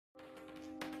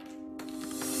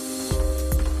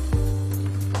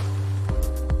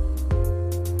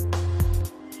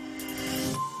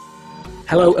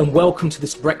Hello and welcome to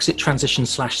this Brexit transition /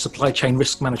 supply chain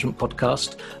risk management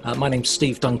podcast. My name's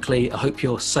Steve Dunkerley. I hope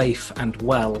you're safe and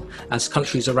well as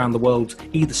countries around the world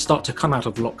either start to come out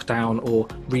of lockdown or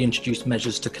reintroduce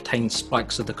measures to contain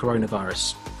spikes of the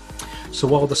coronavirus. So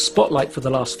while the spotlight for the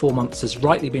last 4 months has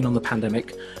rightly been on the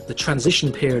pandemic, the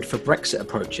transition period for Brexit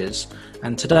approaches.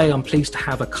 And today I'm pleased to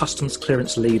have a customs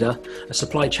clearance leader, a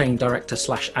supply chain director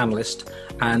 / analyst,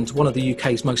 and one of the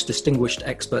UK's most distinguished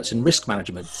experts in risk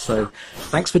management. So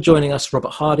thanks for joining us,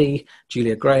 Robert Hardy,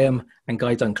 Julia Graham, and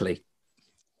Guy Dunkerley.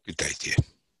 Good day to you.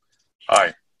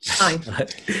 Hi. Hi.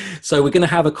 So we're going to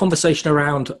have a conversation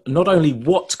around not only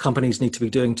what companies need to be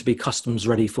doing to be customs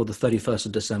ready for the 31st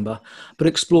of December, but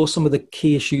explore some of the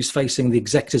key issues facing the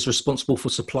executives responsible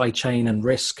for supply chain and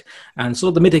risk, and sort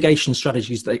of the mitigation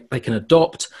strategies they can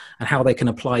adopt and how they can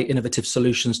apply innovative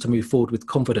solutions to move forward with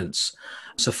confidence.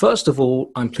 So first of all,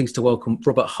 I'm pleased to welcome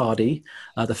Robert Hardy,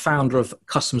 the founder of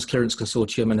Customs Clearance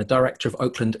Consortium and the director of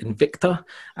Oakland Invicta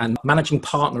and managing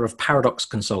partner of Paradox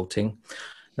Consulting.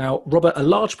 Now, Robert, a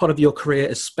large part of your career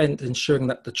is spent ensuring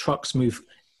that the trucks move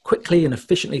quickly and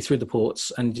efficiently through the ports,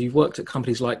 and you've worked at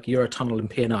companies like Eurotunnel and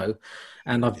P&O,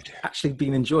 and I've actually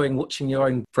been enjoying watching your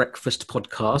own breakfast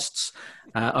podcasts.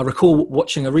 I recall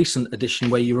watching a recent edition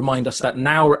where you remind us that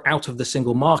now we're out of the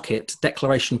single market,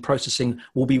 declaration processing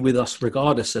will be with us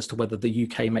regardless as to whether the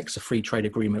UK makes a free trade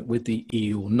agreement with the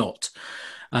EU or not.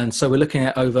 And so we're looking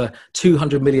at over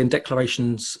 200 million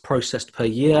declarations processed per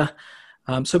year.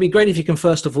 So it'd be great if you can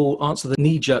first of all answer the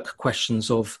knee-jerk questions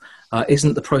of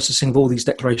isn't the processing of all these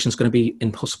declarations going to be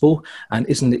impossible, and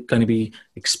isn't it going to be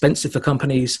expensive for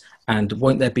companies, and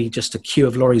won't there be just a queue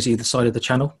of lorries either side of the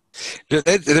channel?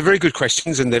 They're very good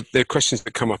questions, and they're questions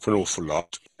that come up an awful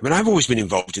lot. I mean, I've always been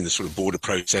involved in the sort of border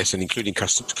process and including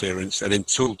customs clearance, and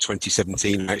until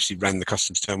 2017 I actually ran the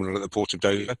customs terminal at the port of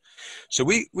Dover. So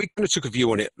we kind of took a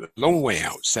view on it a long way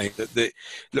out, saying that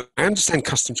look, I understand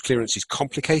customs clearance is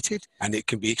complicated and it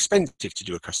can be expensive to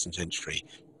do a customs entry.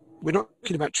 We're not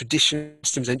talking about traditional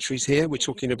customs entries here. We're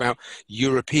talking about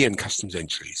European customs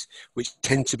entries, which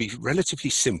tend to be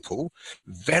relatively simple,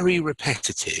 very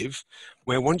repetitive,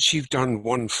 where once you've done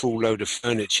one full load of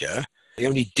furniture, the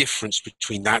only difference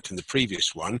between that and the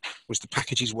previous one was the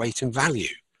package's weight and value.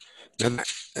 Now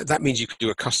that means you can do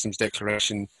a customs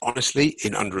declaration, honestly,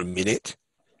 in under a minute,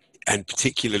 and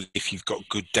particularly if you've got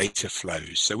good data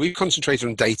flows. So we've concentrated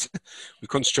on data, we've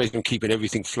concentrated on keeping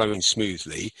everything flowing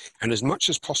smoothly, and as much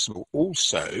as possible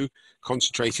also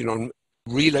concentrating on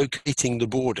relocating the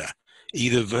border,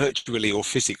 either virtually or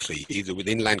physically, either with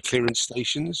inland clearance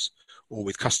stations or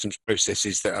with customs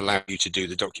processes that allow you to do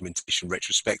the documentation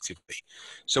retrospectively.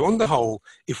 So on the whole,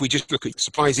 if we just look at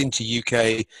supplies into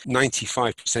UK,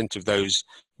 95% of those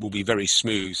will be very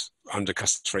smooth under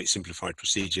customs rate simplified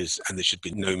procedures, and there should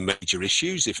be no major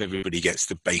issues if everybody gets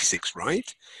the basics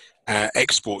right.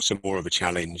 Exports are more of a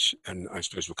challenge, and I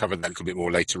suppose we'll cover that a little bit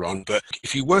more later on. But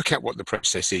if you work out what the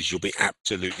process is, you'll be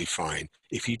absolutely fine.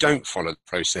 If you don't follow the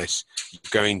process, you're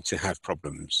going to have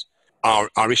problems.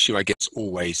 Our issue, I guess,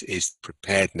 always is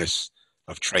preparedness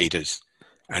of traders.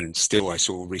 And still, I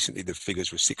saw recently the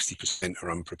figures were 60% are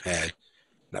unprepared.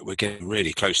 That we're getting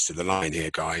really close to the line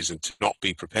here, guys, and to not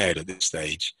be prepared at this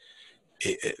stage,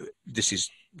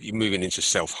 you're moving into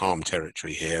self-harm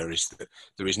territory here. Is that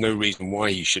there is no reason why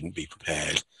you shouldn't be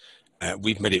prepared.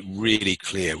 We've made it really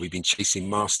clear. We've been chasing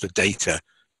master data,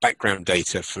 background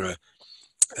data for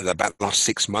about the last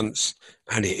 6 months,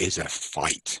 and it is a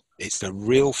fight. It's a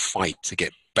real fight to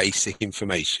get basic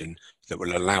information that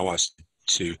will allow us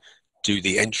to do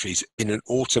the entries in an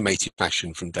automated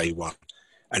fashion from day one.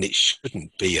 And it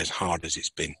shouldn't be as hard as it's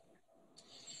been.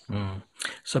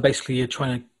 So basically you're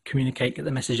trying to communicate, get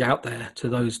the message out there to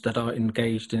those that are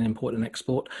engaged in import and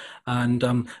export. And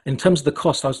in terms of the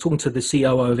cost, I was talking to the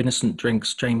COO of Innocent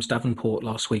Drinks, James Davenport,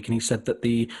 last week, and he said that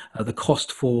the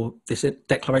cost for this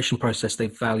declaration process,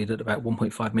 they've valued at about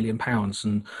 £1.5 million.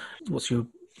 And what's your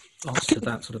answer to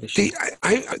that sort of issue?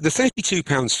 The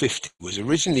 £32.50 was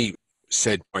originally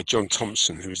said by John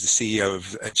Thompson, who was the CEO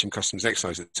of HM Customs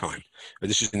Excise at the time.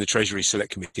 This was in the Treasury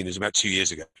Select Committee, and it was about 2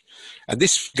 years ago. And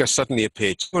this figure suddenly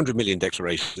appeared, 200 million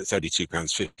declarations at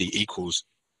 £32.50 equals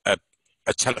a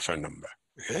telephone number.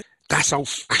 Okay? That's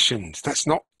old-fashioned. That's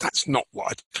not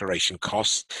what a declaration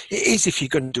costs. It is if you're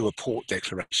going to do a port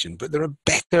declaration, but there are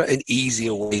better and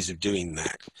easier ways of doing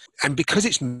that. And because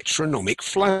it's metronomic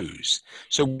flows,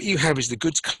 so what you have is the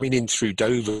goods coming in through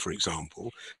Dover, for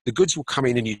example. The goods will come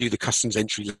in and you do the customs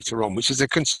entry later on, which is a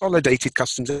consolidated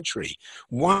customs entry.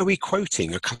 Why are we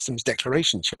quoting a customs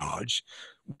declaration charge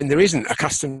when there isn't a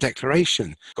custom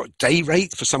declaration. Got day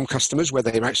rate for some customers where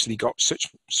they've actually got such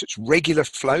regular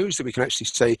flows that we can actually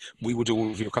say, we will do all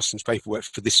of your customs paperwork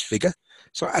for this figure.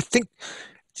 So I think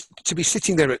to be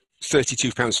sitting there at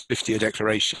 £32.50 a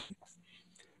declaration,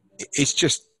 it's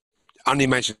just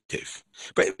unimaginative.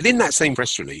 But within that same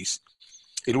press release,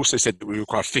 it also said that we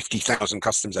require 50,000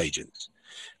 customs agents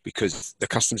because the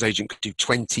customs agent could do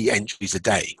 20 entries a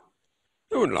day.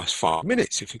 It wouldn't last 5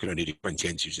 minutes if you could only do 20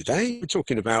 entries a day. We're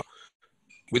talking about,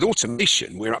 with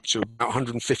automation, we're up to about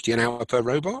 150 an hour per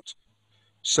robot.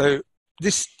 So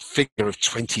this figure of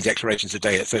 20 declarations a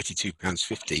day at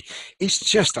 £32.50 is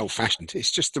just old-fashioned.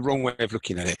 It's just the wrong way of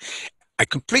looking at it. I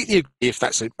completely agree if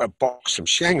that's a box from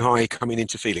Shanghai coming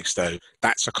into Felixstowe,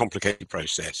 that's a complicated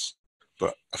process.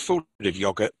 But a full load of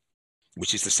yoghurt,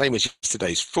 which is the same as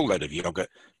yesterday's full load of yoghurt,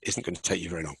 isn't going to take you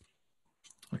very long.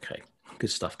 Okay. Good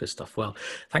stuff, good stuff. Well,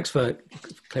 thanks for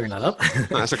clearing that up.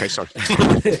 No, that's okay, sorry.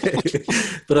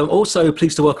 But I'm also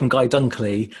pleased to welcome Guy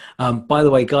Dunkerley. By the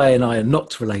way, Guy and I are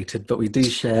not related, but we do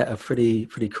share a pretty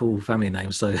cool family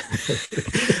name. So,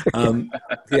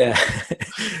 yeah.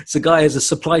 So Guy is a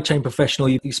supply chain professional.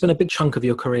 You spent a big chunk of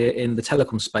your career in the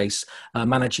telecom space,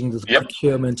 managing the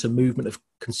procurement and movement of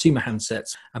consumer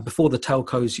handsets. And before the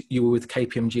telcos, you were with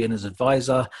KPMG and as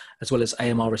advisor, as well as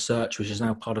AMR Research, which is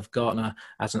now part of Gartner,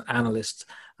 as an analyst.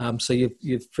 So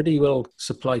you've pretty well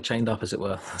supply chained up, as it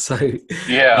were. So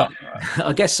yeah,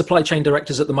 I guess supply chain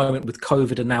directors at the moment with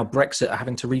COVID and now Brexit are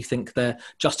having to rethink their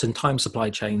just-in-time supply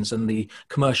chains and the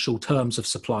commercial terms of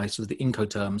supply, so the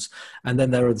Incoterms. And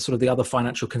then there are sort of the other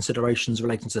financial considerations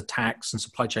relating to tax and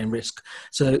supply chain risk.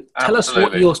 So tell us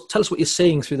what you're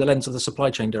seeing through the lens of the supply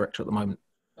chain director at the moment.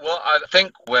 Well, I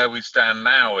think where we stand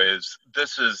now is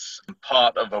this is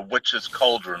part of a witch's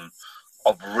cauldron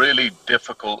of really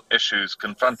difficult issues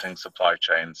confronting supply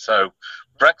chains. So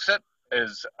Brexit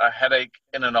is a headache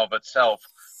in and of itself,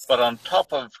 but on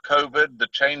top of COVID, the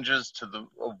changes to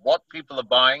what people are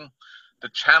buying, the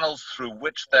channels through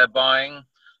which they're buying,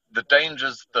 the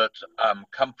dangers that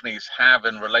companies have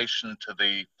in relation to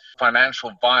the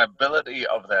financial viability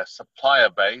of their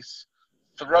supplier base,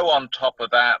 throw on top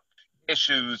of that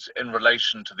issues in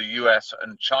relation to the US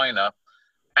and China,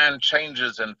 and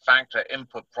changes in factor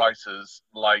input prices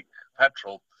like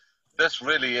petrol. This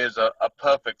really is a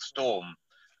perfect storm.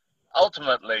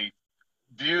 Ultimately,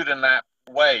 viewed in that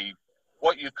way,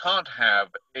 what you can't have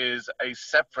is a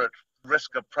separate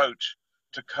risk approach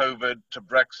to COVID, to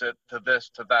Brexit, to this,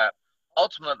 to that.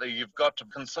 Ultimately, you've got to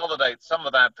consolidate some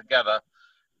of that together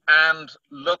and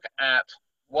look at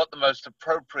what the most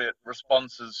appropriate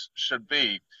responses should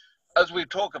be. As we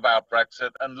talk about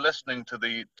Brexit and listening to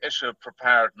the issue of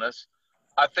preparedness,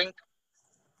 I think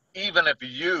even if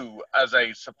you as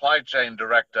a supply chain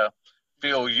director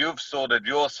feel you've sorted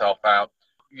yourself out,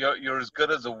 you're as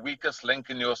good as the weakest link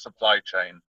in your supply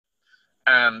chain.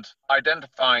 And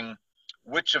identifying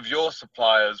which of your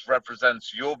suppliers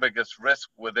represents your biggest risk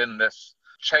within this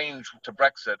change to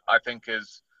Brexit, I think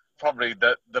is probably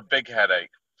the big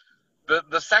headache.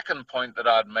 The second point that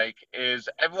I'd make is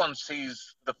everyone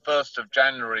sees the 1st of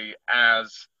January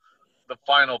as the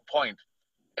final point.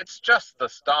 It's just the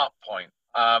start point.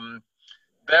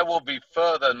 There will be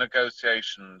further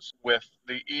negotiations with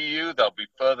the EU. There'll be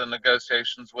further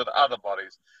negotiations with other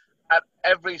bodies. At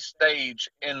every stage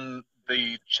in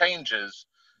the changes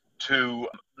to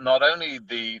not only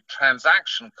the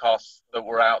transaction costs that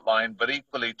were outlined, but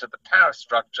equally to the tariff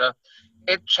structure,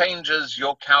 it changes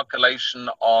your calculation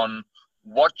on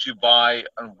what you buy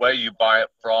and where you buy it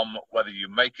from, whether you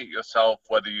make it yourself,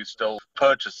 whether you still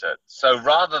purchase it. So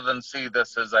rather than see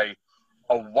this as a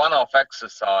one-off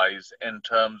exercise in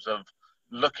terms of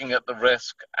looking at the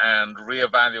risk and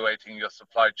reevaluating your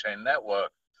supply chain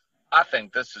network, I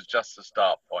think this is just the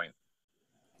start point.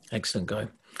 Excellent, Guy.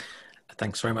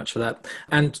 Thanks very much for that.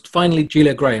 And finally,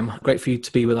 Julia Graham, great for you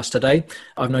to be with us today.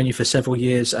 I've known you for several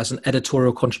years as an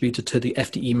editorial contributor to the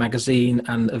FDE magazine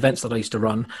and events that I used to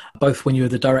run, both when you were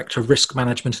the Director of Risk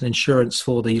Management and Insurance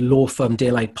for the law firm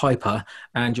DLA Piper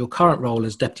and your current role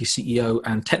as Deputy CEO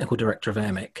and Technical Director of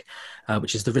Airmic,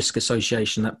 which is the risk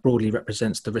association that broadly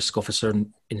represents the risk officer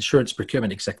and insurance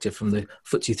procurement executive from the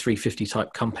FTSE 350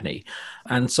 type company.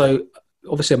 And so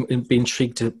obviously, I'd be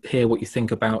intrigued to hear what you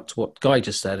think about what Guy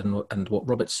just said and what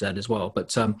Robert said as well.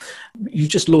 But you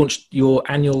just launched your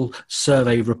annual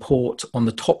survey report on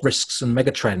the top risks and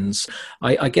megatrends.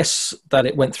 I guess that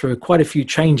it went through quite a few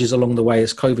changes along the way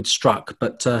as COVID struck.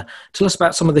 But tell us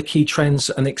about some of the key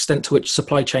trends and the extent to which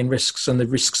supply chain risks and the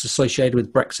risks associated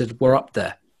with Brexit were up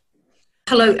there.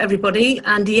 Hello, everybody.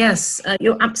 And yes,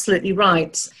 you're absolutely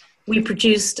right. We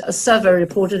produced a survey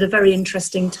report at a very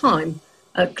interesting time,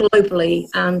 globally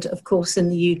and, of course, in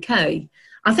the UK.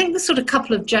 I think the sort of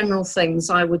couple of general things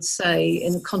I would say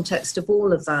in the context of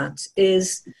all of that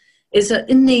is that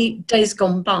in the days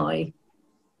gone by,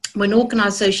 when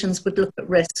organisations would look at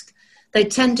risk, they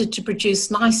tended to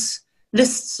produce nice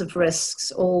lists of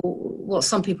risks, or what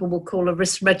some people will call a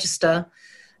risk register.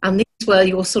 And these were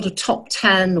your sort of top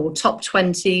 10 or top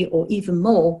 20 or even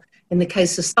more, in the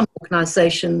case of some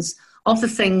organisations, of the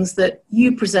things that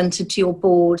you presented to your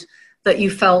board that you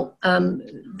felt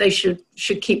they should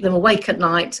keep them awake at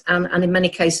night, and in many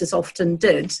cases often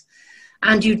did.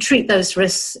 And you treat those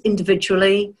risks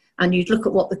individually, and you'd look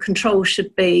at what the controls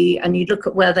should be, and you'd look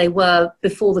at where they were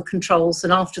before the controls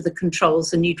and after the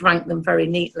controls, and you'd rank them very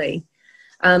neatly.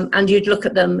 And you'd look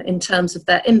at them in terms of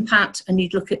their impact, and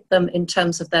you'd look at them in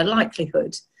terms of their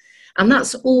likelihood. And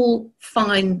that's all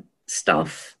fine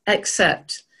stuff,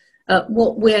 except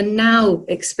what we're now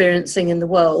experiencing in the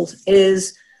world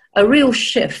is a real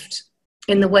shift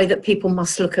in the way that people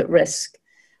must look at risk.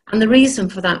 And the reason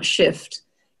for that shift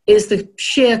is the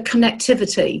sheer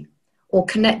connectivity, or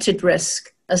connected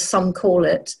risk, as some call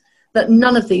it, that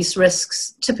none of these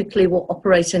risks typically will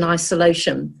operate in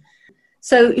isolation.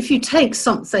 So if you take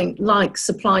something like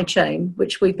supply chain,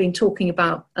 which we've been talking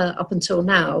about up until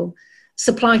now,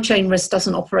 supply chain risk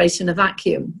doesn't operate in a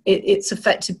vacuum. It's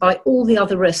affected by all the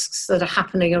other risks that are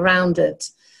happening around it.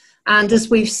 And as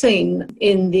we've seen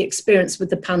in the experience with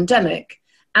the pandemic,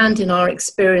 and in our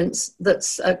experience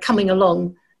that's coming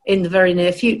along in the very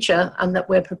near future, and that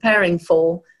we're preparing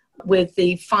for with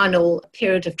the final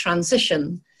period of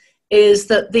transition, is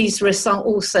that these risks are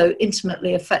also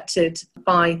intimately affected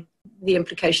by the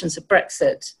implications of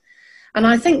Brexit. And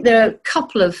I think there are a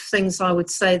couple of things I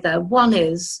would say there. One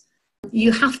is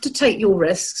you have to take your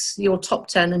risks, your top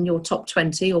 10 and your top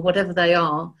 20 or whatever they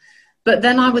are, but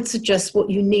then I would suggest what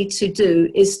you need to do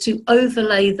is to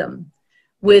overlay them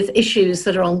with issues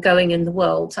that are ongoing in the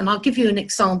world. And I'll give you an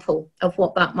example of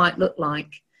what that might look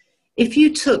like. If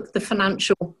you took the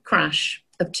financial crash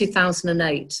of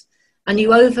 2008 and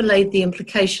you overlaid the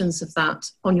implications of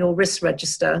that on your risk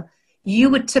register,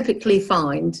 you would typically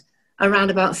find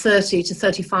around about 30 to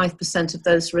 35% of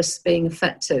those risks being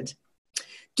affected.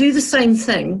 Do the same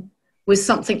thing with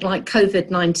something like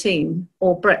COVID-19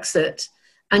 or Brexit,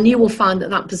 and you will find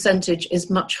that that percentage is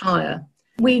much higher.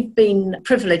 We've been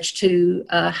privileged to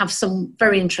have some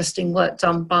very interesting work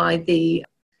done by the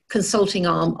consulting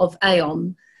arm of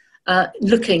Aon,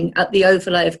 looking at the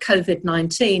overlay of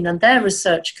COVID-19, and their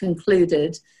research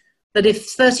concluded that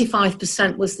if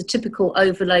 35% was the typical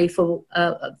overlay for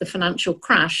the financial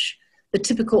crash, the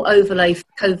typical overlay for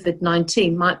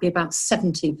COVID-19 might be about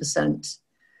 70%.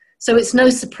 So it's no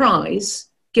surprise,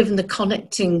 given the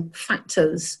connecting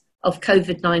factors of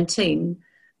COVID-19,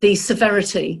 the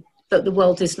severity that the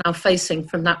world is now facing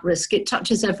from that risk. It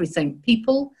touches everything: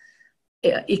 people,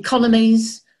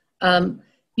 economies,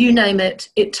 you name it,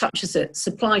 it touches it,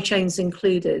 supply chains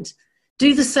included.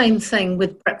 Do the same thing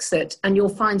with Brexit and you'll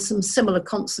find some similar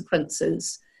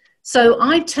consequences. So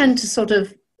I tend to sort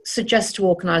of suggest to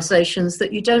organisations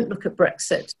that you don't look at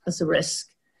Brexit as a risk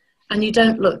and you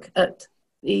don't look at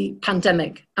the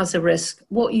pandemic as a risk.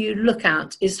 What you look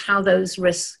at is how those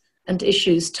risks and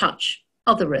issues touch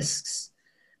other risks,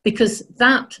 because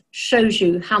that shows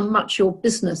you how much your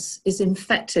business is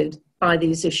infected by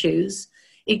these issues.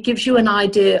 It gives you an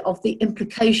idea of the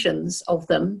implications of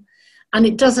them, and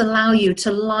it does allow you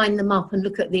to line them up and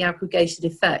look at the aggregated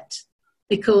effect,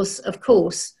 because, of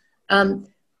course,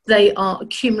 they are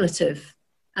cumulative,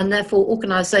 and therefore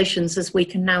organisations, as we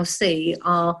can now see,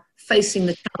 are facing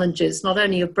the challenges not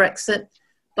only of Brexit,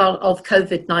 but of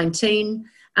COVID-19,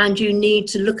 and you need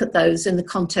to look at those in the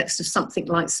context of something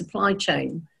like supply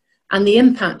chain. And the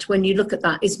impact, when you look at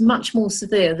that, is much more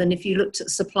severe than if you looked at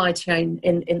supply chain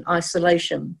in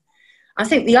isolation. I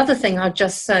think the other thing I'd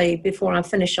just say before I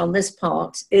finish on this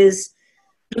part is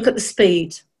look at the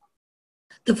speed,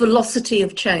 the velocity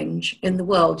of change in the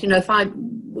world. You know,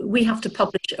 we have to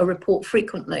publish a report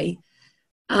frequently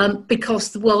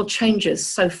because the world changes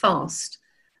so fast.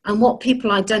 And what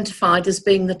people identified as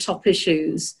being the top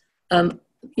issues,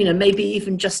 you know, maybe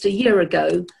even just a year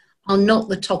ago, are not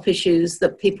the top issues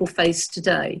that people face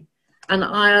today. And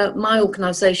my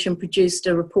organisation produced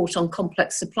a report on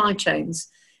complex supply chains.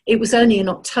 It was only in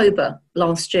October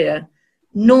last year.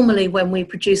 Normally, when we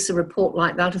produce a report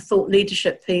like that, a thought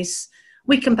leadership piece,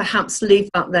 we can perhaps leave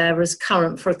that there as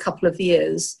current for a couple of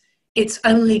years. It's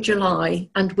only July,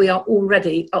 and we are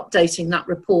already updating that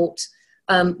report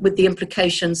with the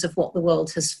implications of what the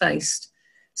world has faced.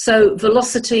 So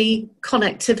velocity,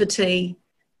 connectivity,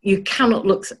 you cannot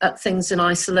look at things in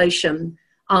isolation.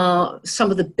 are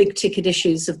some of the big ticket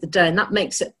issues of the day. And that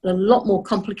makes it a lot more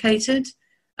complicated,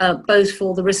 both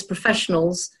for the risk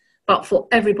professionals, but for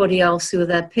everybody else who are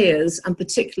their peers, and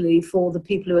particularly for the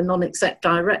people who are non-exec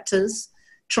directors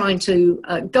trying to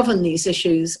govern these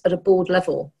issues at a board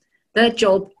level. Their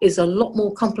job is a lot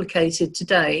more complicated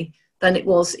today than it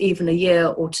was even a year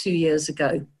or 2 years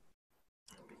ago.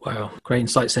 Wow, great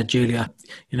insights there, Julia.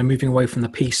 Moving away from the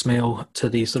piecemeal to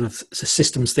the sort of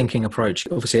systems thinking approach.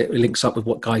 Obviously, it links up with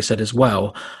what Guy said as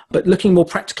well. But looking more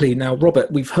practically now,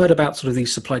 Robert, we've heard about sort of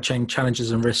these supply chain challenges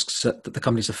and risks that the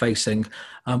companies are facing.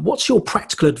 What's your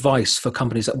practical advice for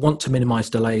companies that want to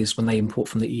minimise delays when they import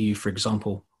from the EU, for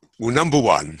example? Well, number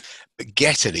one,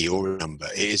 get an EORI number.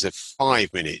 It is a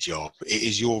 5-minute job. It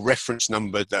is your reference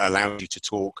number that allows you to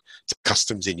talk to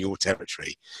customs in your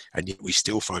territory. And yet we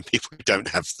still find people who don't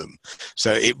have them.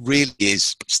 So it really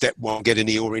is step one, get an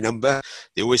EORI number.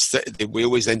 We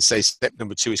always then say step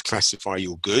number 2 is classify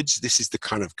your goods. This is the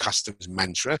kind of customs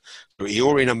mantra. So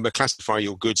EORI number, classify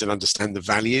your goods and understand the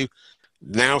value.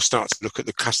 Now start to look at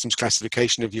the customs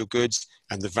classification of your goods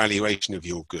and the valuation of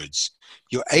your goods.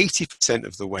 You're 80%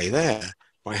 of the way there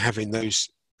by having those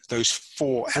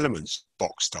 4 elements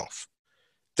boxed off.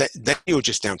 Then you're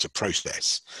just down to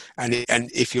process. And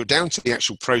if you're down to the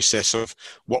actual process of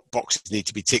what boxes need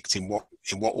to be ticked in what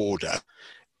order,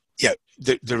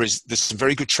 there's some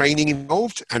very good training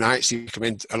involved, and I actually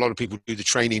recommend a lot of people do the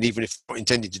training even if they're not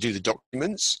intending to do the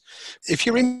documents. If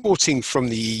you're importing from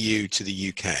the EU to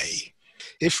the UK,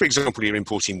 if, for example, you're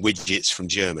importing widgets from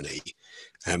Germany,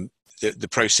 the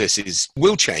processes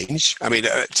will change. I mean,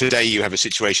 today you have a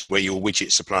situation where your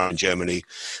widget supplier in Germany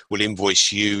will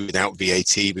invoice you without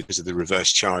VAT because of the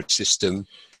reverse charge system.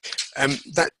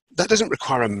 That doesn't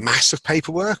require a mass of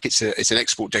paperwork. It's an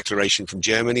export declaration from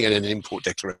Germany and an import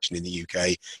declaration in the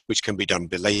UK, which can be done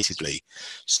belatedly.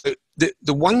 So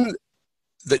the one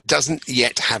that doesn't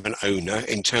yet have an owner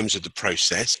in terms of the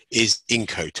process is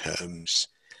Incoterms.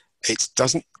 It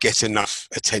doesn't get enough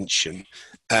attention.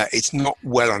 It's not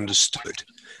well understood.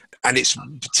 And it's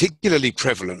particularly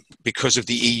prevalent because of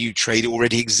the EU trade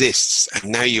already exists.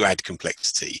 And now you add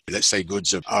complexity. Let's say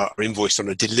goods are invoiced on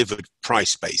a delivered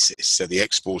price basis. So the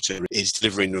exporter is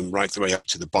delivering them right the way up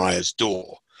to the buyer's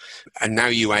door. And now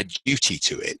you add duty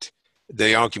to it.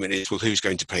 The argument is, well, who's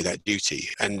going to pay that duty?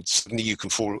 And suddenly you can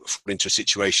fall into a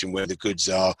situation where the goods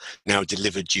are now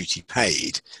delivered duty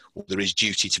paid, or there is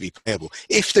duty to be payable.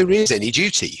 If there is any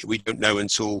duty, we don't know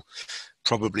until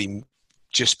probably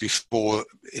just before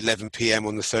 11 p.m.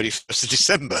 on the 31st of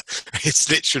December.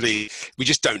 It's literally, we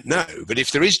just don't know. But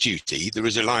if there is duty, there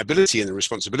is a liability and a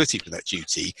responsibility for that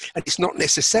duty. And it's not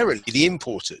necessarily the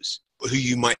importers who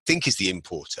you might think is the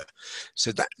importer.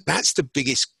 So that's the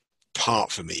biggest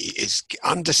part for me, is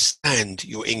understand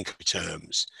your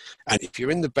Incoterms. And if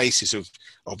you're in the basis of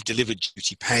delivered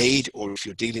duty paid, or if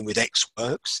you're dealing with ex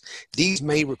works, these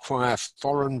may require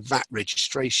foreign VAT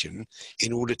registration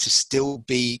in order to still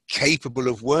be capable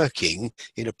of working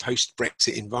in a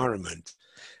post-Brexit environment.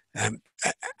 And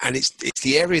it's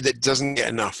the area that doesn't get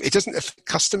enough. It doesn't affect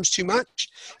customs too much.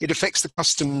 It affects the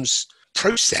customs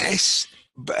process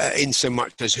in so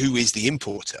much as who is the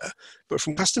importer. But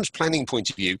from customs planning point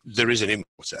of view, there is an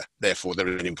importer, therefore there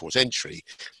is an import entry.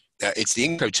 It's the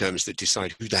Incoterms that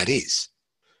decide who that is.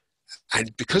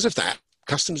 And because of that,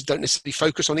 customs don't necessarily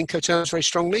focus on Incoterms very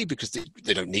strongly because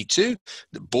they don't need to.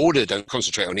 The border don't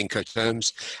concentrate on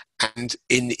Incoterms. And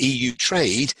in the EU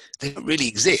trade, they don't really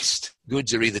exist.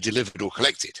 Goods are either delivered or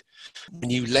collected. When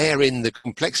you layer in the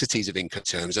complexities of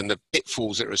Incoterms and the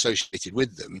pitfalls that are associated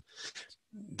with them,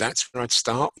 that's where I'd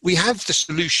start. We have the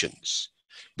solutions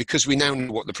because we now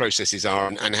know what the processes are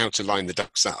and how to line the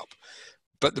ducks up.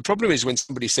 But the problem is when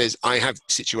somebody says, I have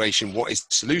the situation, what is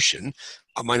the solution?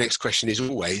 My next question is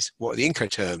always, what are the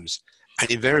Incoterms?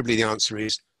 And invariably the answer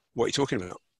is, what are you talking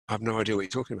about? I have no idea what you're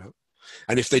talking about.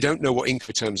 And if they don't know what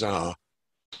Incoterms are,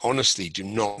 honestly do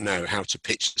not know how to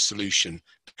pitch the solution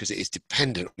because it is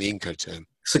dependent on the Incoterm.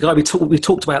 So, Guy, we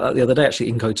talked about that the other day,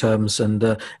 actually, Incoterms, and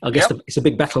I guess it's a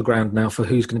big battleground now for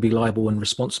who's going to be liable and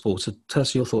responsible. So, tell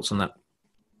us your thoughts on that.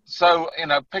 So,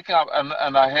 picking up,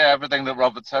 and I hear everything that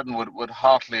Robert said and would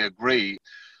heartily agree,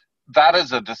 that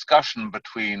is a discussion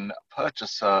between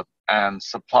purchaser and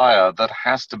supplier that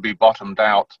has to be bottomed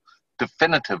out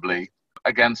definitively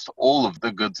against all of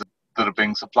the goods that are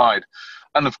being supplied.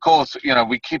 And of course,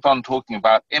 we keep on talking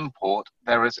about import.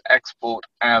 There is export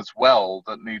as well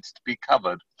that needs to be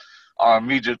covered. Our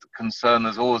immediate concern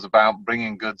is always about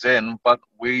bringing goods in, but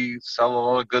we sell a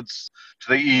lot of goods to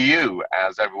the EU,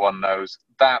 as everyone knows.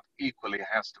 That equally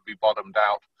has to be bottomed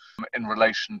out in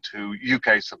relation to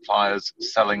UK suppliers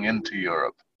selling into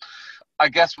Europe. I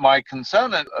guess my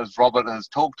concern, as Robert has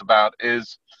talked about,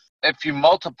 is if you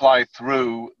multiply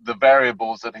through the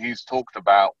variables that he's talked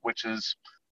about, which is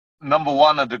number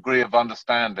one, a degree of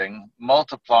understanding,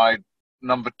 multiplied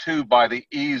number two by the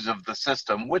ease of the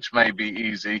system, which may be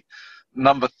easy,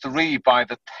 number three by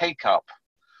the take-up.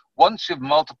 Once you've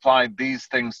multiplied these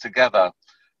things together,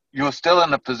 you're still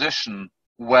in a position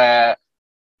where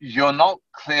you're not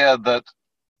clear that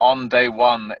on day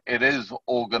one it is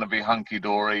all going to be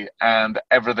hunky-dory and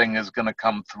everything is going to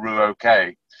come through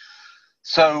okay.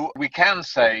 So we can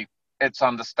say it's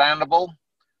understandable,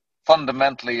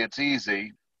 fundamentally it's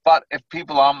easy, but if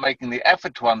people aren't making the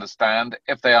effort to understand,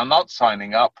 if they are not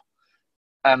signing up,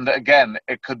 and again,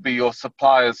 it could be your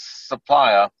supplier's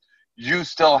supplier, you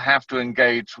still have to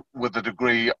engage with a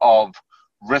degree of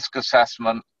risk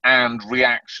assessment and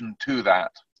reaction to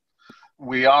that.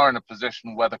 We are in a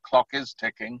position where the clock is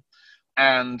ticking,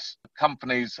 and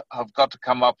companies have got to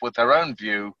come up with their own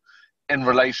view in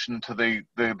relation to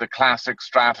the classic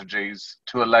strategies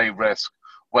to allay risk,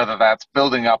 whether that's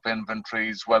building up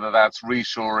inventories, whether that's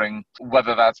reshoring,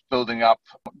 whether that's building up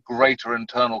greater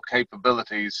internal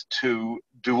capabilities to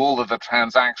do all of the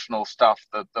transactional stuff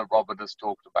that Robert has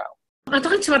talked about. I'd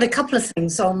like to add a couple of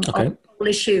things on the whole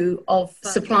issue of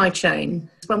supply chain.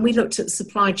 When we looked at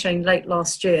supply chain late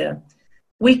last year,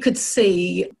 we could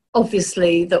see,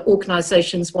 obviously, that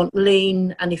organisations want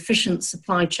lean and efficient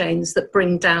supply chains that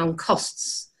bring down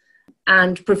costs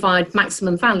and provide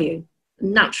maximum value,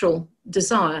 natural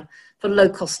desire for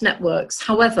low-cost networks.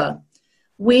 However,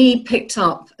 we picked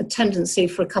up a tendency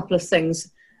for a couple of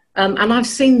things, and I've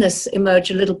seen this emerge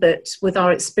a little bit with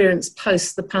our experience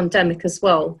post the pandemic as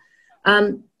well.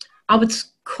 I would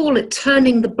call it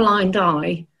turning the blind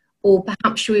eye, or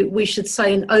perhaps we should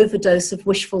say an overdose of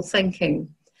wishful thinking.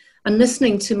 And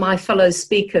listening to my fellow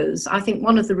speakers, I think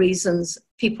one of the reasons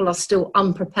people are still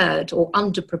unprepared or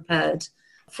underprepared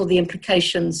for the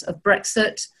implications of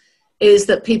Brexit is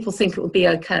that people think it will be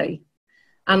okay.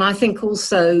 And I think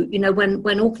also, you know,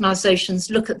 when organisations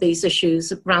look at these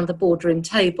issues around the boardroom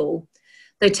table,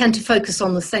 they tend to focus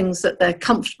on the things that they're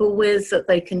comfortable with, that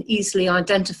they can easily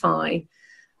identify.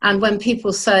 And when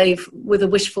people say with a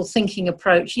wishful thinking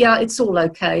approach, yeah, it's all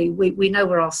okay, we know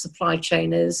where our supply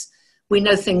chain is, we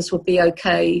know things will be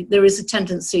okay, there is a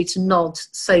tendency to nod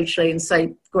sagely and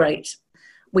say, great,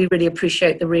 we really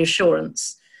appreciate the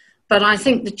reassurance. But I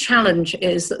think the challenge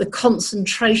is that the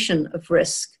concentration of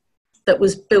risk that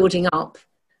was building up,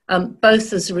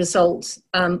 both as a result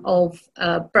of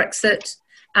Brexit,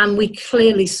 and we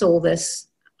clearly saw this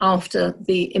after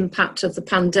the impact of the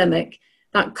pandemic,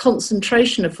 that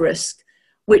concentration of risk,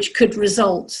 which could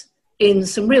result in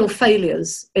some real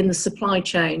failures in the supply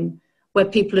chain, where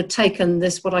people had taken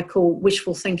this, what I call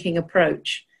wishful thinking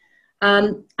approach.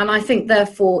 And I think,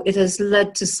 therefore, it has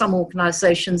led to some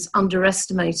organisations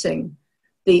underestimating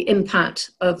the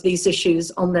impact of these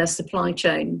issues on their supply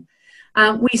chain.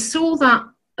 We saw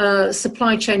that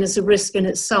supply chain as a risk in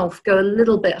itself go a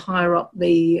little bit higher up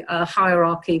the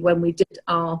hierarchy when we did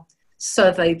our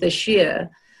survey this year.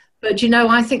 But, you know,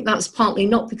 I think that's partly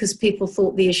not because people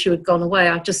thought the issue had gone away.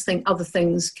 I just think other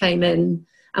things came in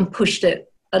and pushed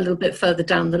it a little bit further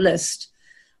down the list.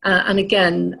 And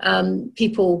again,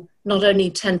 people not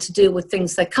only tend to deal with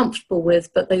things they're comfortable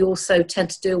with, but they also tend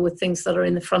to deal with things that are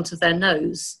in the front of their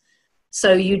nose.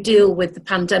 So you deal with the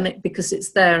pandemic because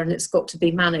it's there and it's got to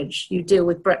be managed. You deal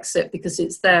with Brexit because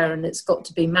it's there and it's got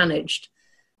to be managed.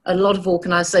 A lot of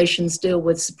organisations deal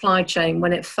with supply chain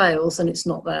when it fails and it's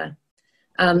not there.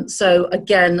 So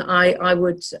again, I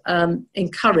would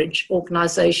encourage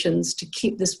organisations to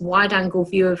keep this wide-angle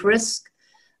view of risk,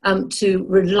 to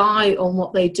rely on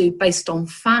what they do based on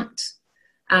fact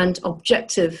and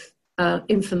objective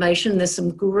information. There's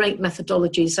some great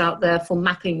methodologies out there for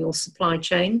mapping your supply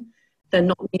chain. They're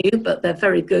not new, but they're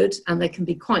very good and they can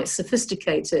be quite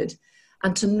sophisticated,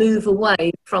 and to move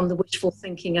away from the wishful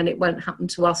thinking and it won't happen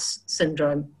to us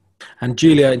syndrome. And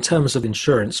Julia, in terms of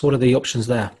insurance, what are the options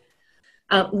there?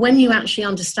 When you actually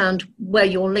understand where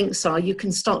your links are, you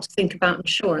can start to think about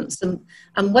insurance,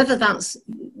 and whether that's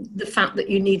the fact that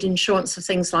you need insurance for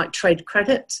things like trade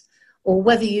credit, or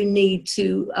whether you need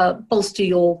to bolster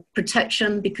your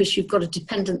protection because you've got a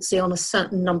dependency on a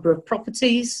certain number of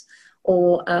properties,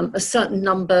 or a certain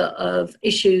number of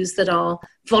issues that are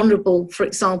vulnerable, for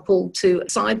example, to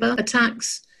cyber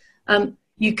attacks.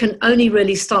 You can only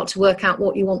really start to work out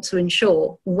what you want to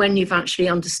insure when you've actually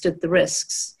understood the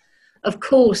risks. Of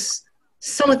course,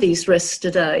 some of these risks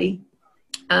today,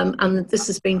 and this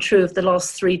has been true of the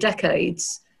last 3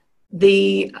 decades,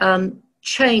 the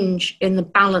change in the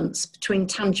balance between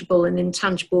tangible and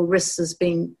intangible risks has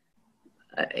been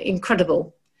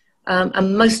incredible.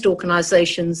 And most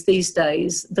organisations these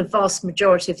days, the vast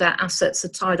majority of their assets are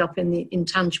tied up in the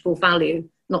intangible value,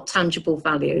 not tangible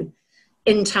value.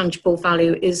 Intangible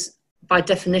value is, by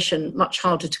definition, much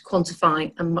harder to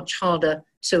quantify and much harder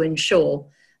to insure.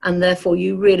 And therefore,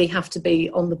 you really have to be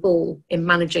on the ball in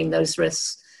managing those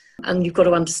risks. And you've got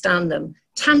to understand them.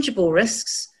 Tangible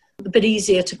risks, a bit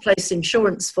easier to place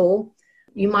insurance for.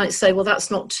 You might say, well,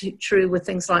 that's not true with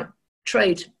things like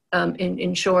trade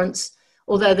insurance,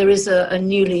 although there is a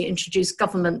newly introduced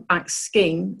government-backed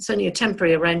scheme. It's only a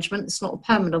temporary arrangement, it's not a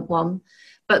permanent one,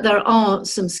 but there are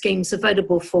some schemes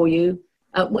available for you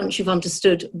once you've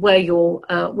understood where your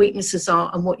weaknesses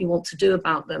are and what you want to do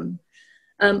about them.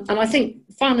 And I think,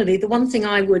 finally, the one thing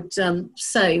I would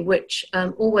say, which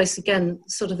always, again,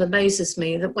 sort of amazes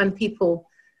me, that when people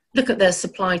look at their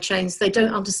supply chains, they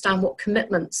don't understand what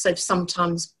commitments they've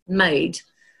sometimes made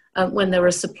when they're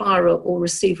a supplier or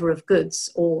receiver of goods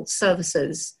or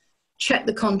services. Check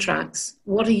the contracts.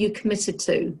 What are you committed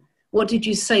to? What did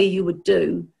you say you would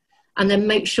do? And then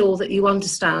make sure that you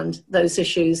understand those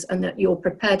issues and that you're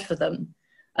prepared for them.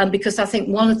 Because I think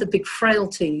one of the big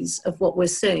frailties of what we're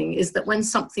seeing is that when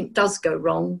something does go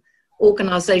wrong,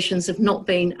 organisations have not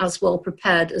been as well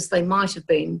prepared as they might have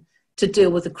been to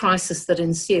deal with the crisis that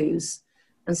ensues.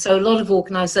 And so a lot of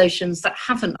organisations that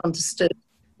haven't understood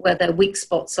where their weak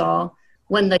spots are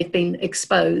when they've been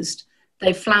exposed,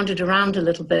 they've floundered around a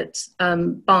little bit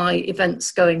by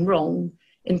events going wrong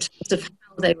in terms of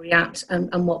how they react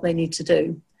and what they need to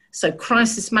do. So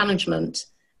crisis management,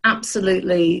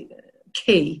 absolutely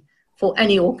key for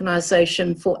any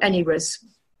organisation, for any risk,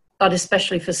 but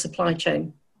especially for supply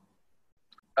chain.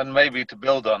 And maybe to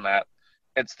build on that,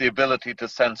 it's the ability to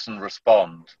sense and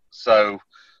respond. So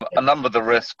a number of the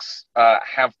risks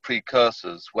have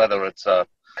precursors, whether it's a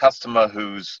customer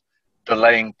who's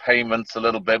delaying payments a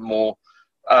little bit more.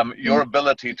 Your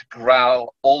ability to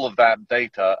corral all of that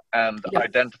data and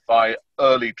identify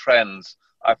early trends,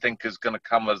 I think, is going to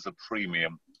come as a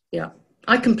premium. Yeah,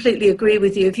 I completely agree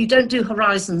with you. If you don't do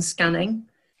horizon scanning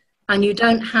and you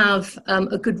don't have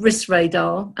a good risk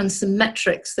radar and some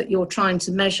metrics that you're trying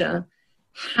to measure,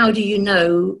 how do you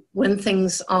know when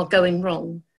things are going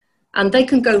wrong? And they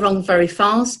can go wrong very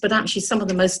fast, but actually some of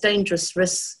the most dangerous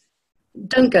risks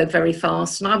don't go very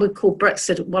fast. And I would call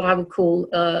Brexit what I would call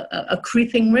a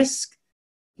creeping risk.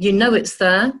 You know it's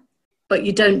there, but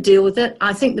you don't deal with it.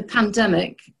 I think the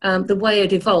pandemic, the way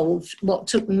it evolved, what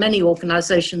took many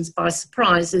organisations by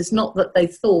surprise is not that they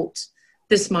thought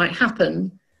this might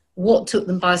happen. What took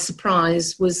them by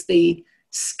surprise was the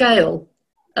scale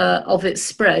of its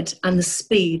spread and the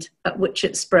speed at which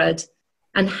it spread.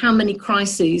 And how many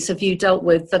crises have you dealt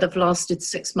with that have lasted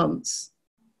 6 months?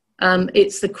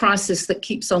 It's the crisis that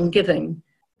keeps on giving.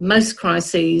 Most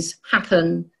crises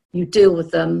happen, you deal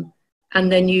with them,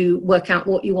 and then you work out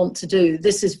what you want to do.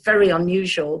 This is very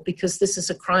unusual because this is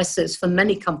a crisis for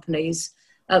many companies.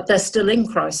 They're still in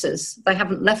crisis. They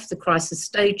haven't left the crisis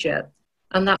stage yet.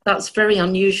 And that's very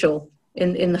unusual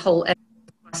in the whole area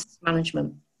of crisis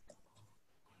management.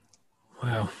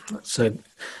 Wow, that's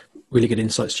really good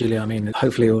insights, Julia. I mean,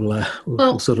 hopefully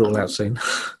we'll sort it all out soon.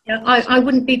 Yeah, I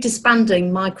wouldn't be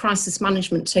disbanding my crisis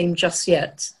management team just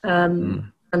yet.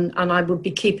 And I would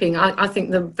be keeping, I think,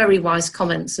 the very wise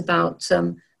comments about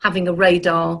having a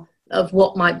radar of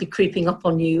what might be creeping up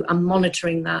on you and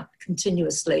monitoring that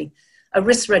continuously. A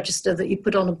risk register that you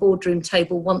put on a boardroom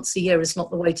table once a year is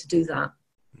not the way to do that.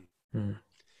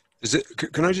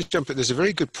 Can I just jump in? There's a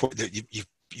very good point that you've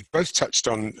both touched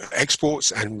on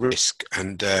exports and risk,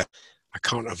 and I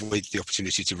can't avoid the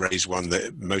opportunity to raise one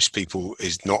that most people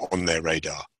is not on their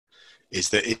radar, is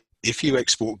that if you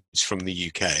export goods from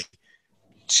the UK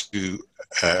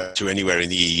to anywhere in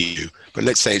the EU, but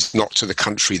let's say it's not to the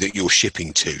country that you're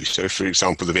shipping to. So if, for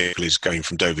example, the vehicle is going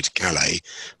from Dover to Calais,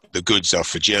 the goods are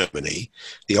for Germany,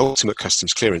 the ultimate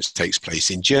customs clearance takes place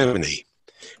in Germany.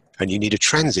 And you need a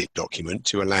transit document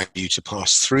to allow you to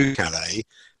pass through Calais,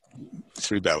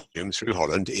 through Belgium, through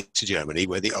Holland, into Germany,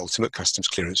 where the ultimate customs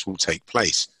clearance will take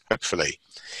place, hopefully.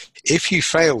 If you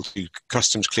fail to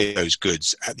customs clear those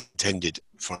goods at the intended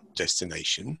final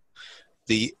destination,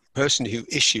 the person who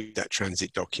issued that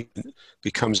transit document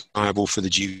becomes liable for the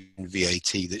duty and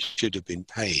VAT that should have been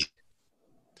paid.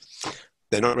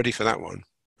 They're not ready for that one,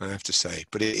 I have to say,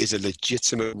 but it is a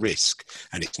legitimate risk,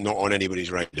 and it's not on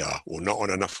anybody's radar, or not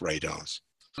on enough radars.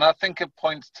 And I think it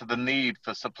points to the need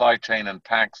for supply chain and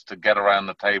tax to get around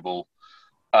the table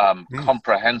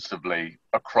comprehensively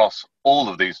across all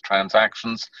of these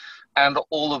transactions and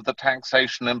all of the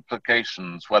taxation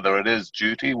implications, whether it is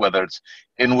duty, whether it's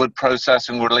inward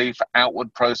processing relief,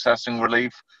 outward processing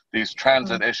relief, these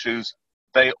transit issues.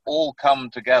 they all come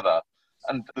together.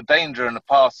 And the danger in the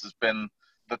past has been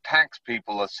the tax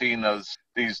people are seen as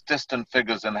these distant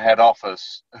figures in head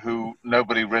office who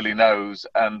nobody really knows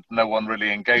and no one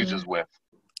really engages with.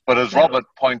 But as Robert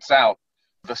points out,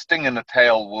 the sting in the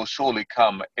tail will surely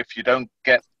come if you don't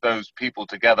get those people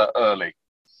together early.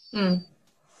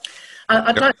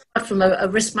 I'd like to add from a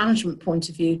risk management point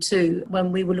of view too,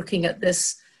 when we were looking at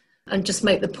this, and just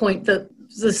make the point that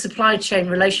the supply chain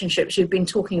relationships you've been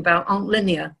talking about aren't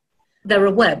linear. They're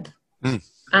a web.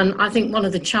 And I think one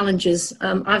of the challenges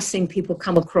I've seen people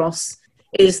come across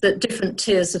is that different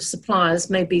tiers of suppliers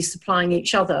may be supplying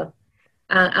each other.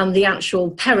 And the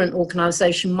actual parent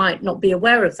organisation might not be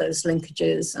aware of those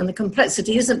linkages. And the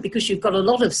complexity isn't because you've got a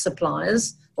lot of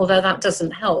suppliers, although that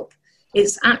doesn't help.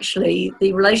 It's actually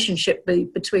the relationship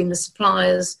between the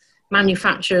suppliers,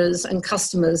 manufacturers and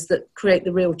customers that create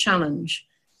the real challenge.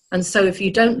 And so if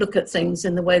you don't look at things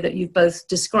in the way that you've both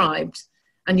described,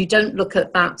 and you don't look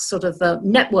at that sort of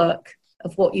network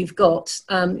of what you've got,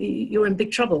 you're in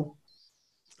big trouble.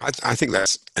 I think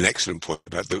that's an excellent point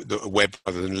about the web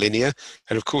rather than linear.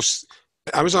 And of course,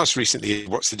 I was asked recently,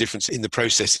 what's the difference in the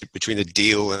process between a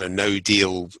deal and a no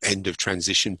deal end of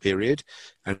transition period?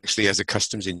 And actually, as a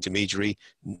customs intermediary,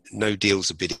 no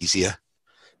deal's a bit easier.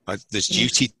 There's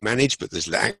duty to manage, but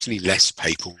there's actually less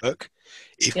paperwork.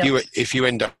 If you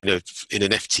end up in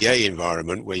an FTA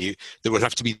environment where there will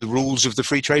have to be the rules of the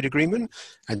free trade agreement,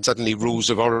 and suddenly rules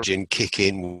of origin kick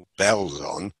in, bells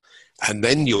on, and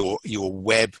then your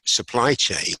web supply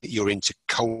chain, you're into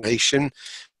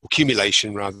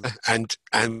accumulation rather, and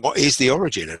what is the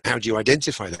origin and how do you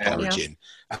identify the origin?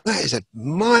 And that is a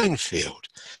minefield.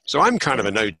 So I'm kind of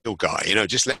a no-deal guy,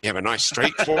 just let me have a nice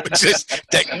straightforward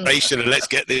declaration and let's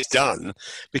get this done.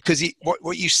 Because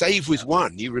what you save with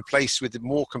one, you replace with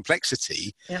more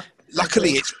complexity. Yeah.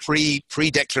 Luckily, it's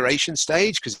pre-declaration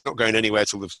stage because it's not going anywhere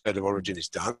till the third of origin is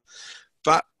done.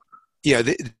 But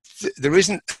there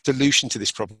isn't a solution to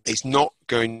this problem. It's not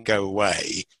going to go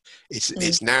away.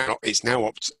 It's now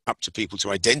up to people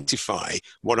to identify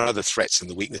what are the threats and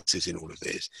the weaknesses in all of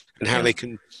this, and how they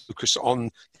can focus on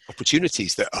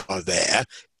opportunities that are there.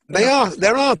 There are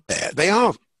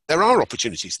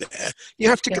opportunities there. You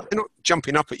have to. They're not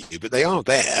jumping up at you, but they are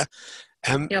there.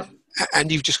 And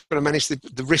you've just got to manage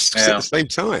the risks at the same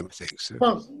time, I think. So.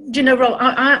 Well, Rob,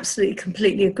 I absolutely,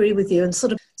 completely agree with you. And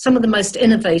sort of some of the most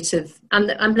innovative,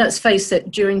 and let's face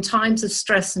it, during times of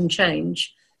stress and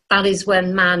change, that is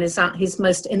when man is at his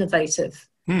most innovative.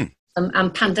 And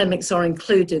pandemics are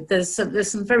included. There's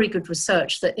some very good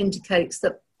research that indicates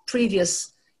that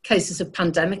previous cases of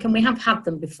pandemic, and we have had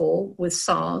them before with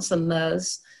SARS and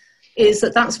MERS, is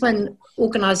that's when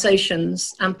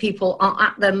organisations and people are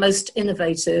at their most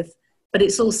innovative. But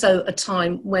it's also a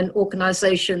time when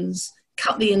organisations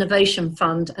cut the innovation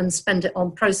fund and spend it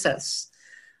on process.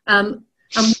 And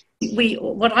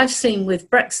what I've seen with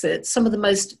Brexit, some of the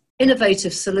most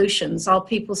innovative solutions are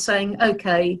people saying,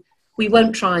 okay, we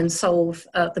won't try and solve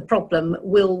the problem,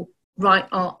 we'll write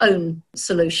our own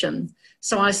solution.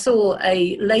 So I saw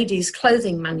a ladies'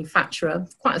 clothing manufacturer,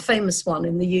 quite a famous one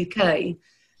in the UK,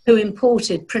 who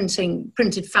imported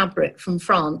printed fabric from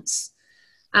France.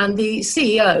 And the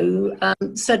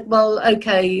CEO said, well,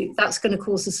 okay, that's going to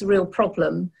cause us a real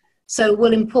problem. So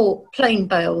we'll import plain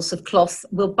bales of cloth,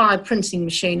 we'll buy a printing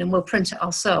machine and we'll print it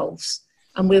ourselves.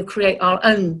 And we'll create our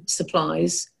own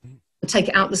supplies and take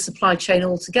it out the supply chain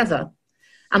altogether.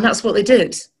 And that's what they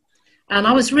did. And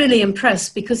I was really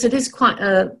impressed because it is quite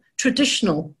a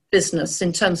traditional business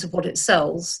in terms of what it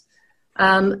sells.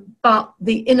 But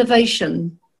the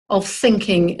innovation of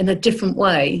thinking in a different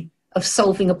way of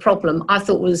solving a problem, I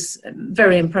thought was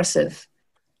very impressive.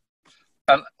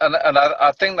 And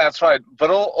I think that's right.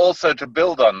 But also to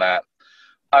build on that,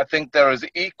 I think there is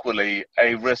equally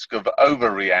a risk of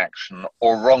overreaction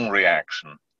or wrong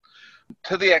reaction.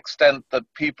 To the extent that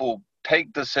people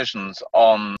take decisions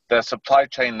on their supply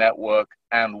chain network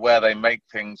and where they make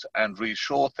things and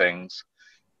reshore things,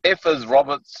 if, as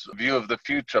Robert's view of the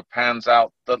future pans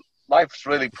out, that life's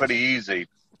really pretty easy,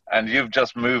 and you've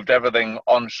just moved everything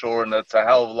onshore and it's a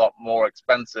hell of a lot more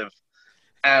expensive,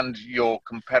 and your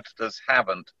competitors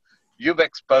haven't, you've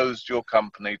exposed your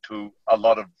company to a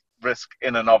lot of risk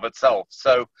in and of itself.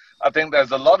 So I think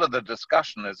there's a lot of the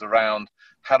discussion is around,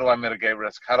 how do I mitigate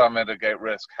risk? How do I mitigate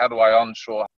risk? How do I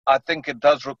onshore? I think it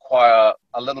does require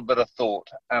a little bit of thought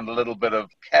and a little bit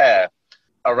of care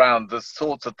around the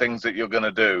sorts of things that you're going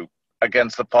to do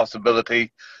against the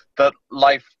possibility that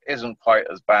life isn't quite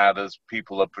as bad as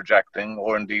people are projecting,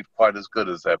 or indeed quite as good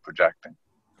as they're projecting.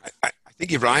 I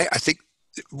think you're right. I think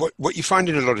what you find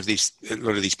in a lot of these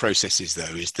processes,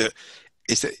 though, is that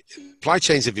is that supply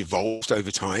chains have evolved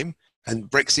over time, and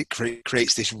Brexit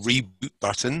creates this reboot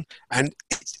button. And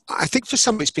I think for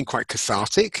some it's been quite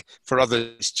cathartic. For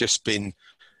others, it's just been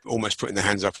almost putting their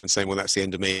hands up and saying, well, that's the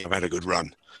end of me. I've had a good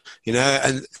run.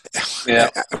 And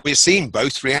we're seeing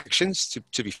both reactions,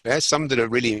 to be fair. Some that are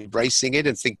really embracing it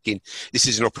and thinking this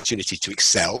is an opportunity to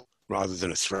excel rather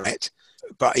than a threat.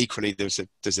 But equally, there's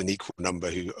an equal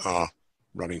number who are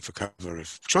running for cover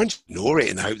of trying to ignore it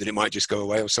in the hope that it might just go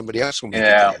away or somebody else will make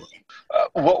it go away.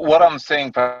 What I'm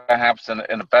seeing perhaps in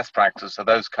a best practice are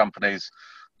those companies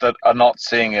that are not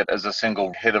seeing it as a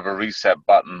single hit of a reset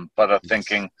button, but are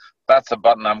thinking that's a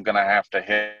button I'm going to have to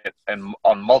hit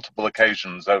on multiple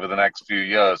occasions over the next few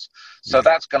years. So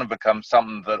that's going to become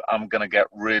something that I'm going to get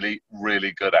really,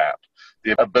 really good at.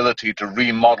 The ability to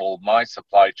remodel my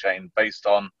supply chain based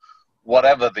on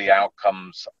whatever the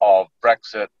outcomes of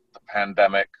Brexit, the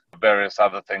pandemic, various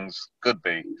other things could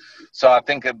be. So I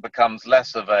think it becomes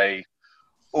less of a,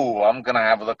 I'm going to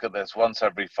have a look at this once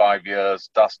every 5 years,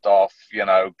 dust off,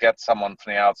 get someone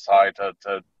from the outside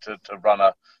to run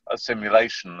a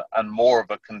simulation, and more of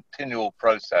a continual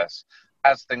process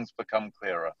as things become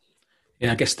clearer.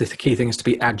 Yeah, I guess the key thing is to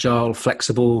be agile,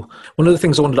 flexible. One of the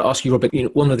things I wanted to ask you, Robert,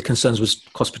 one of the concerns was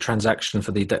cost per transaction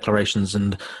for the declarations.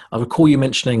 And I recall you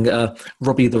mentioning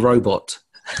Robbie the robot.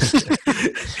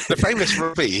 The famous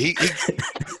Robbie.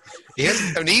 He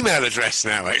has an email address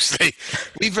now, actually.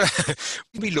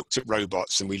 We looked at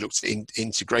robots and we looked at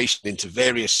integration into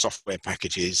various software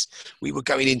packages. We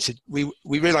realized we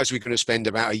were going to spend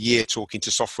about a year talking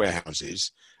to software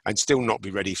houses and still not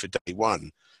be ready for day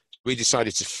one. We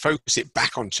decided to focus it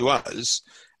back onto us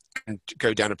and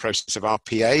go down a process of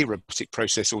RPA, robotic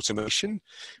process automation,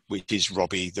 which is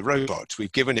Robbie the robot.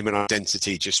 We've given him an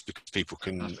identity just because people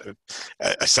can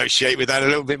associate with that a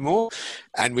little bit more.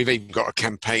 And we've even got a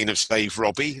campaign of Save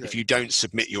Robbie. If you don't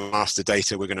submit your master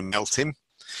data, we're going to melt him.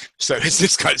 So it's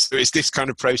this kind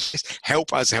of process.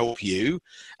 Help us help you.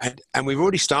 And we've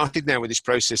already started now with this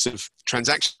process of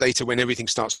transaction data when everything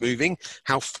starts moving.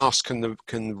 How fast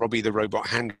can Robbie the robot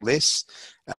handle this?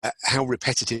 How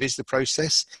repetitive is the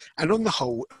process? And on the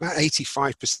whole, about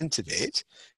 85% of it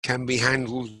can be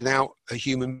handled without a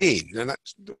human being. And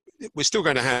we're still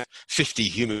going to have 50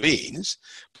 human beings.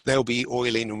 They'll be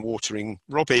oiling and watering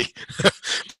Robbie,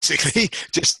 basically,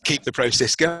 just keep the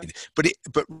process going. But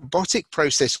robotic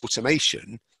process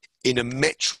automation in a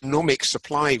metronomic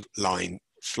supply line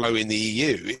flow in the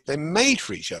EU, they're made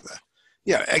for each other.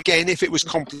 Yeah, again, if it was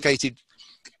complicated,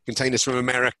 containers from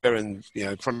America and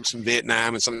products from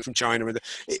Vietnam and something from China,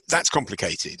 that's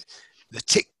complicated. The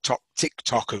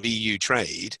TikTok of EU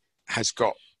trade has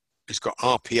got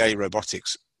RPA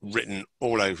robotics written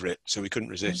all over it, so we couldn't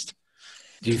resist.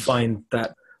 Do you find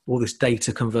that all this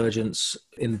data convergence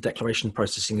in the declaration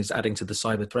processing is adding to the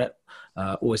cyber threat,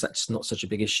 or is that just not such a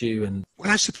big issue?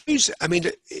 Well, I suppose,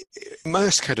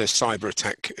 Maersk had a cyber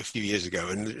attack a few years ago,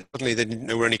 and suddenly they didn't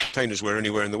know where any containers were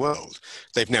anywhere in the world.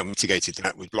 They've now mitigated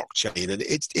that with blockchain, and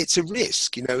it's a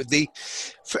risk.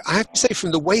 I have to say,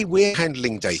 from the way we're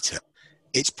handling data,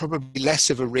 it's probably less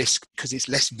of a risk because it's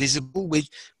less visible.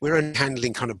 We're only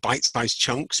handling kind of bite-sized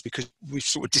chunks because we've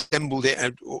sort of disassembled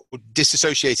it or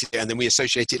disassociated it, and then we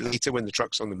associate it later when the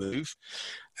truck's on the move.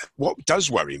 What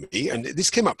does worry me, and this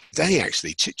came up today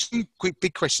actually, two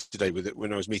big questions today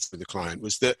when I was meeting with a client,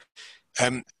 was that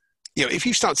if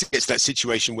you start to get to that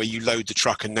situation where you load the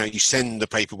truck and now you send the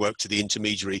paperwork to the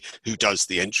intermediary who does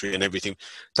the entry and everything,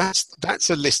 that's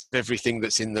a list of everything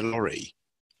that's in the lorry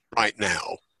right now,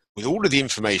 with all of the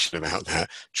information about that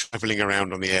traveling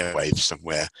around on the airwaves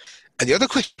somewhere. And the other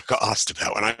question I got asked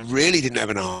about, and I really didn't have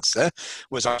an answer,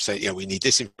 was I say, we need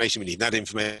this information, we need that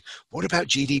information. What about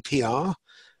GDPR?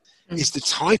 Is the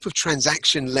type of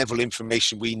transaction level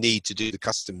information we need to do the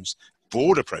customs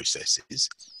border processes,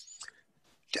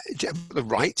 do you have the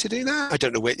right to do that? I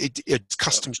don't know where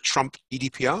customs trump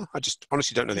GDPR. I just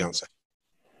honestly don't know the answer.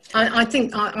 I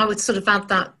think I would sort of add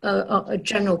that a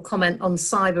general comment on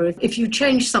cyber. If you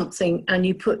change something and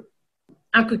you put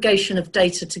aggregation of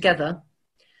data together,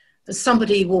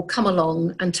 somebody will come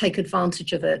along and take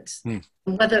advantage of it.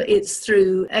 Whether it's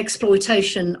through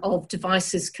exploitation of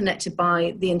devices connected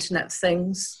by the Internet of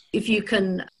Things, if you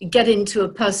can get into a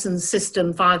person's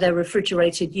system via their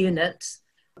refrigerated unit,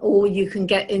 or you can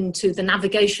get into the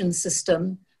navigation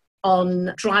system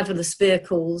on driverless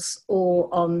vehicles or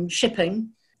on shipping,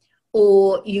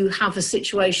 or you have a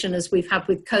situation, as we've had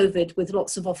with COVID, with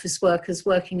lots of office workers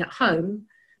working at home,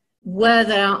 where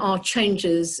there are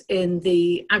changes in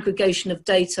the aggregation of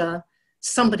data,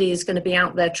 somebody is going to be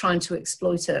out there trying to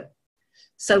exploit it.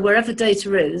 So wherever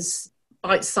data is,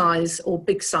 bite size or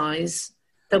big size,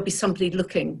 there'll be somebody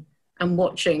looking. and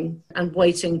watching and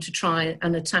waiting to try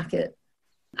and attack it.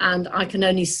 And I can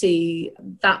only see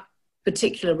that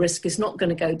particular risk is not going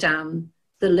to go down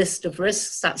the list of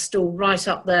risks. That's still right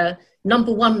up there.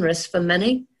 Number one risk for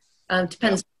many.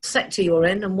 Depends what sector you're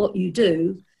in and what you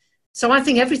do. So I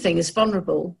think everything is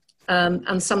vulnerable.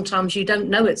 And sometimes you don't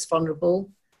know it's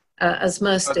vulnerable, as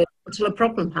Merce did, until a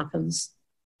problem happens.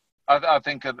 I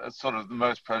think it's sort of the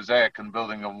most prosaic, and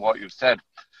building on what you've said,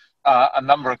 a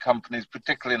number of companies,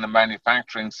 particularly in the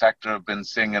manufacturing sector, have been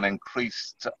seeing an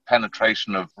increased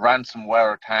penetration of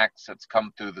ransomware attacks that's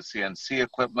come through the CNC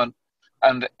equipment.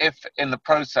 And if in the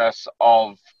process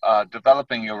of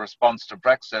developing your response to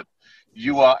Brexit,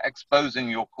 you are exposing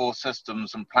your core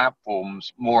systems and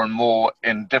platforms more and more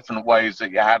in different ways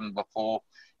that you hadn't before,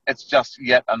 it's just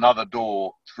yet another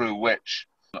door through which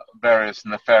various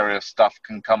nefarious stuff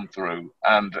can come through.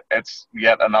 And it's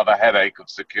yet another headache of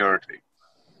security.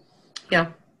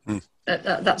 Yeah,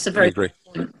 that's a very good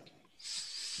point.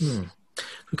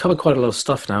 We covered quite a lot of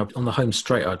stuff now on the home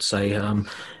straight, I'd say. Are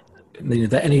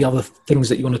there any other things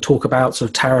that you want to talk about, sort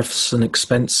of tariffs and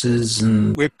expenses?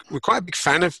 And we're quite a big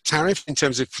fan of tariffs in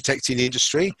terms of protecting the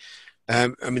industry. I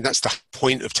mean, that's the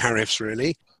point of tariffs,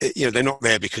 really. They're not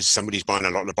there because somebody's buying a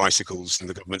lot of bicycles and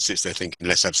the government sits there thinking,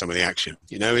 let's have some of the action.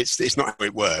 It's not how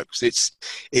it works.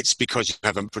 It's because you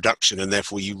have a production and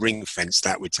therefore you ring fence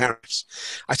that with tariffs.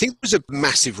 I think there was a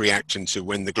massive reaction to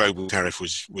when the global tariff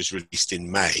was released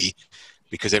in May,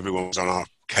 because everyone was on our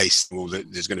case. Well,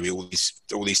 there's going to be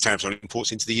all these tariffs on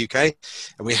imports into the UK,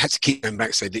 and we had to keep going back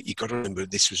and say that you've got to remember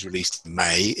this was released in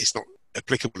May. It's not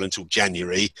applicable until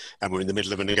January, and we're in the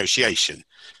middle of a negotiation.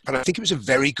 But I think it was a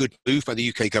very good move by the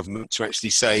UK government to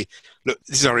actually say, look,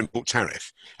 this is our import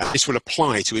tariff, and this will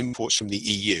apply to imports from the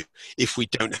EU if we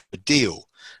don't have a deal.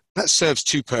 That serves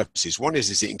two purposes. One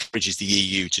is it encourages the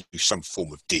EU to do some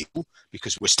form of deal,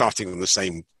 because we're starting on the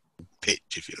same pitch,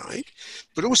 if you like.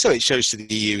 But also it shows to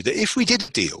the EU that if we did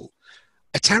a deal,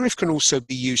 a tariff can also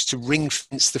be used to ring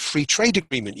fence the free trade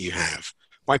agreement you have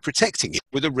by protecting it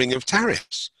with a ring of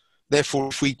tariffs. Therefore,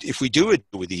 if we do a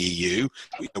deal with the EU,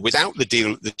 without the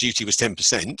deal, the duty was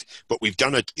 10%, but we've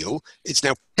done a deal, it's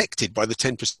now protected by the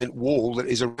 10% wall that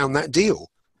is around that deal,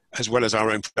 as well as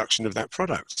our own production of that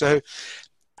product. So,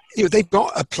 they've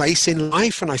got a place in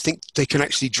life, and I think they can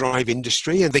actually drive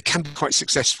industry, and they can be quite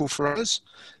successful for us.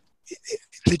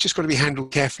 They've just got to be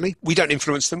handled carefully. We don't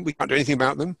influence them. We can't do anything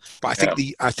about them. But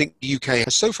I think the UK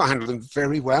has so far handled them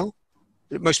very well.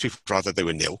 Most people would rather they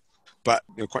were nil, but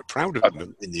you're quite proud of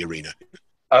them in the arena.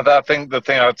 I think the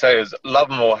thing I would say is, love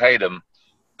them or hate them,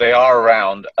 they are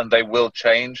around and they will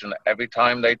change. And every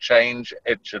time they change,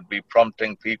 it should be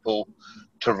prompting people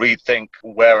to rethink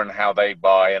where and how they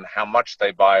buy and how much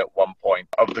they buy at one point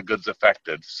of the goods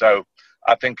affected. So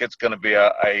I think it's going to be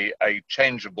a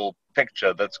changeable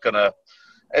picture that's going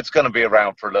to be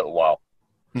around for a little while.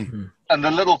 Mm-hmm. And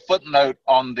a little footnote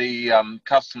on the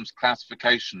customs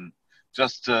classification,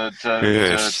 just to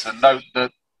note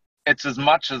that it's as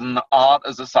much as an art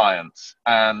as a science,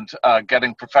 and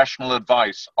getting professional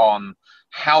advice on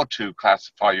how to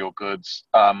classify your goods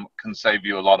can save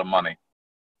you a lot of money.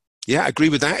 Yeah, I agree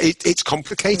with that. It's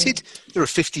complicated. There are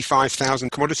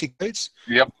 55,000 commodity codes.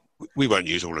 Yep. We won't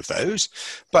use all of those,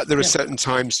 but there are certain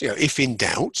times, if in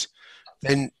doubt,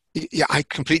 then yeah, I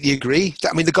completely agree.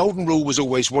 I mean, the golden rule was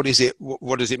always, what is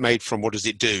it made from? What does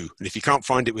it do? And if you can't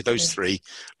find it with those three,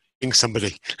 ring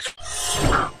somebody.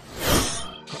 I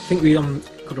think we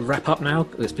got to wrap up now.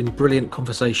 It's been a brilliant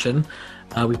conversation.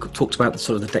 We've talked about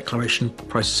the declaration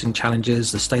processing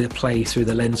challenges, the state of play through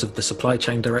the lens of the supply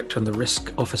chain director and the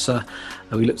risk officer.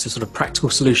 We looked at practical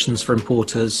solutions for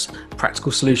importers,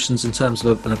 practical solutions in terms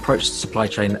of an approach to supply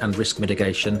chain and risk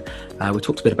mitigation. We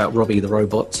talked a bit about Robbie the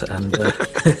robot and the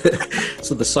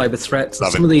cyber threats,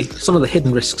 some of the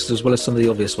hidden risks as well as some of the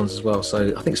obvious ones as well. So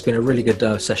I think it's been a really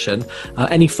good session.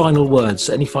 Any final words?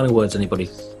 Anybody?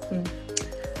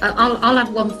 I'll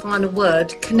add one final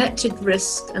word. Connected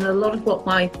risk, and a lot of what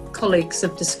my colleagues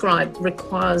have described,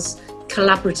 requires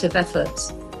collaborative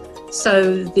efforts.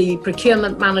 So the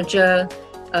procurement manager,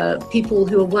 people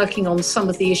who are working on some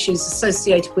of the issues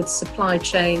associated with supply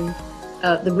chain,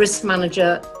 the risk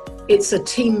manager, it's a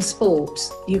team sport.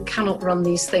 You cannot run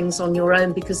these things on your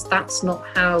own, because that's not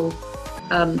how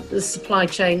the supply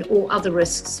chain or other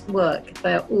risks work.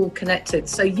 They're all connected.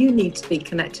 So you need to be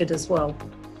connected as well.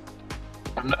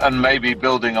 And maybe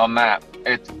building on that,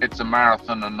 it's a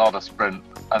marathon and not a sprint.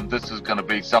 And this is going to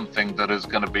be something that is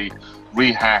going to be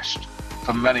rehashed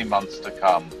for many months to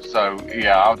come. So,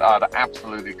 yeah, I'd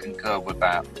absolutely concur with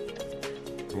that.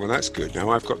 Well, that's good.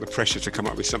 Now I've got the pressure to come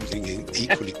up with something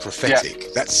equally prophetic. Yeah.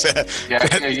 That's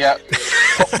yeah.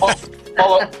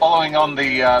 following on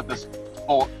the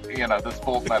sport, the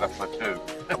sport metaphor too.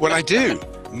 Well, I do.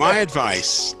 My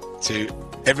advice to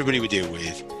everybody we deal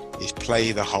with is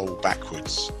play the whole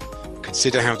backwards.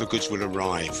 Consider how the goods will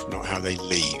arrive, not how they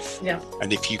leave. Yeah.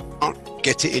 And if you can't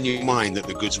get it in your mind that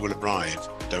the goods will arrive,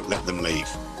 don't let them leave,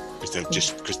 because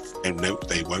they'll know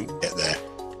they won't get there.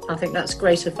 I think that's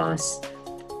great advice.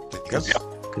 There you go.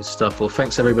 Yep. Good stuff. Well,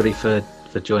 thanks everybody for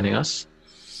joining us.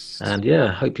 And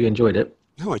yeah, hope you enjoyed it.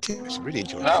 No, I did. I really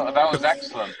enjoyed it. No, that was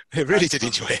excellent. I really did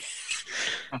enjoy it.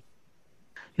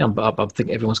 Yeah, but I think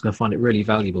everyone's going to find it really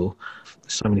valuable.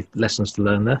 So many lessons to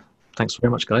learn there. Thanks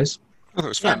very much, guys. Oh, that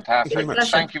was fun. Fantastic. Thank you very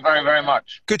much. Thank you very, very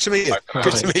much. Good to meet you. Bye.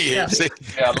 Good to meet you. Yeah. See,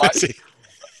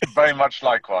 Very much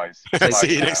likewise.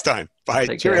 see you next time. Bye.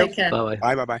 Take care. Cheerio. Take care. Bye-bye.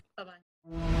 Bye. Bye. Bye.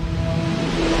 Bye-bye.